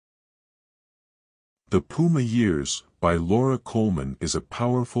The Puma Years, by Laura Coleman, is a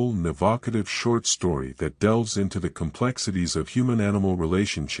powerful and evocative short story that delves into the complexities of human-animal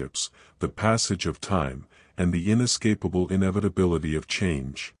relationships, the passage of time, and the inescapable inevitability of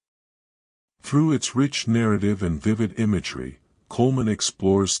change. Through its rich narrative and vivid imagery, Coleman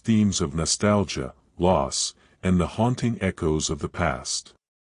explores themes of nostalgia, loss, and the haunting echoes of the past.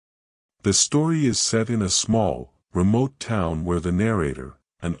 The story is set in a small, remote town where the narrator,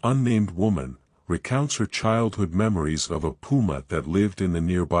 an unnamed woman, recounts her childhood memories of a puma that lived in the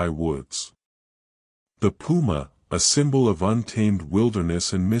nearby woods. The puma, a symbol of untamed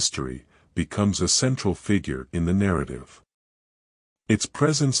wilderness and mystery, becomes a central figure in the narrative. Its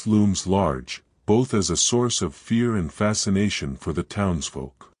presence looms large, both as a source of fear and fascination for the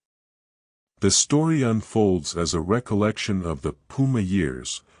townsfolk. The story unfolds as a recollection of the Puma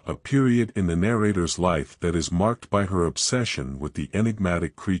Years, a period in the narrator's life that is marked by her obsession with the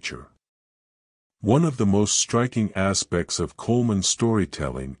enigmatic creature. One of the most striking aspects of Coleman's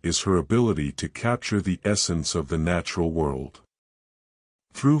storytelling is her ability to capture the essence of the natural world.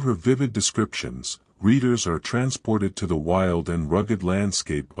 Through her vivid descriptions, readers are transported to the wild and rugged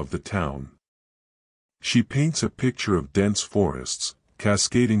landscape of the town. She paints a picture of dense forests,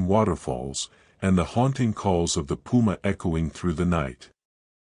 cascading waterfalls, and the haunting calls of the puma echoing through the night.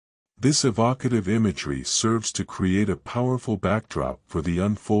 This evocative imagery serves to create a powerful backdrop for the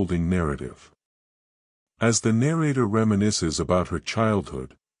unfolding narrative. As the narrator reminisces about her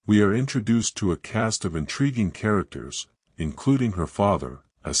childhood, we are introduced to a cast of intriguing characters, including her father,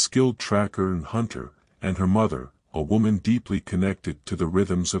 a skilled tracker and hunter, and her mother, a woman deeply connected to the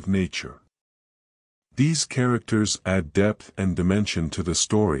rhythms of nature. These characters add depth and dimension to the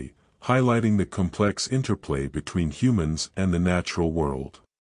story, highlighting the complex interplay between humans and the natural world.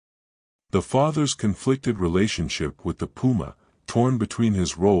 The father's conflicted relationship with the puma, torn between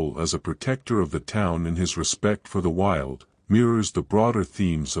his role as a protector of the town and his respect for the wild, mirrors the broader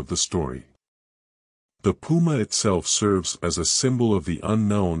themes of the story. The puma itself serves as a symbol of the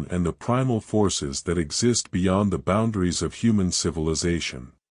unknown and the primal forces that exist beyond the boundaries of human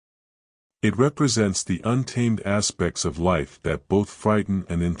civilization. It represents the untamed aspects of life that both frighten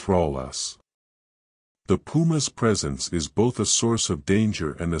and enthrall us. The puma's presence is both a source of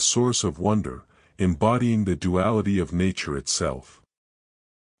danger and a source of wonder, embodying the duality of nature itself.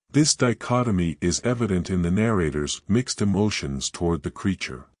 This dichotomy is evident in the narrator's mixed emotions toward the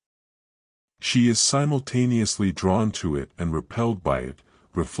creature. She is simultaneously drawn to it and repelled by it,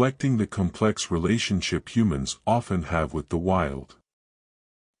 reflecting the complex relationship humans often have with the wild.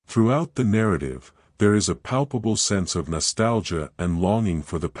 Throughout the narrative, there is a palpable sense of nostalgia and longing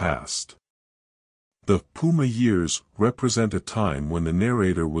for the past. The Puma Years represent a time when the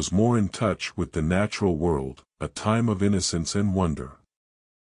narrator was more in touch with the natural world, a time of innocence and wonder.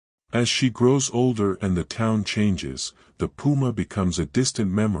 As she grows older and the town changes, the puma becomes a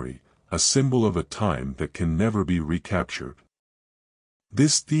distant memory, a symbol of a time that can never be recaptured.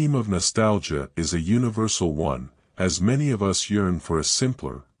 This theme of nostalgia is a universal one, as many of us yearn for a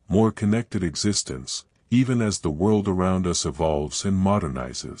simpler, more connected existence, even as the world around us evolves and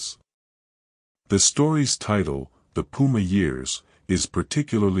modernizes. The story's title, The Puma Years, is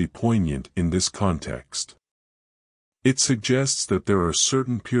particularly poignant in this context. It suggests that there are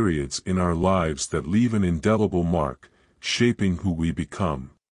certain periods in our lives that leave an indelible mark, shaping who we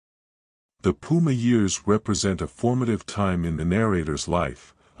become. The Puma Years represent a formative time in the narrator's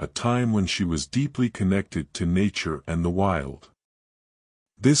life, a time when she was deeply connected to nature and the wild.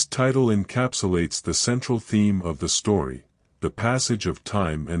 This title encapsulates the central theme of the story, the passage of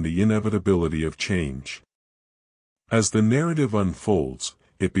time and the inevitability of change. As the narrative unfolds,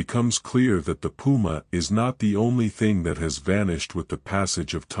 it becomes clear that the puma is not the only thing that has vanished with the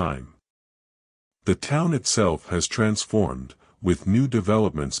passage of time. The town itself has transformed, with new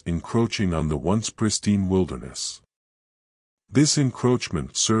developments encroaching on the once pristine wilderness. This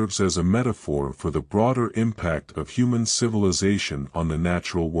encroachment serves as a metaphor for the broader impact of human civilization on the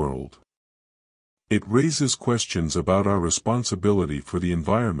natural world. It raises questions about our responsibility for the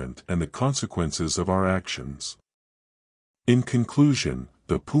environment and the consequences of our actions. In conclusion,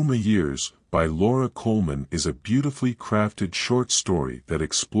 The Puma Years, by Laura Coleman, is a beautifully crafted short story that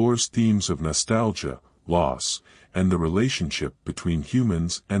explores themes of nostalgia, loss, and the relationship between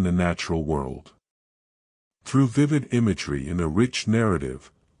humans and the natural world. Through vivid imagery and a rich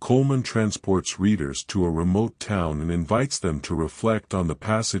narrative, Coleman transports readers to a remote town and invites them to reflect on the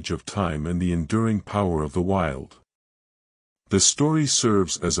passage of time and the enduring power of the wild. The story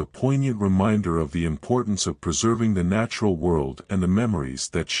serves as a poignant reminder of the importance of preserving the natural world and the memories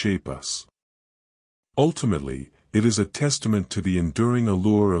that shape us. Ultimately, It is a testament to the enduring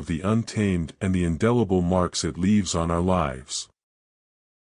allure of the untamed and the indelible marks it leaves on our lives.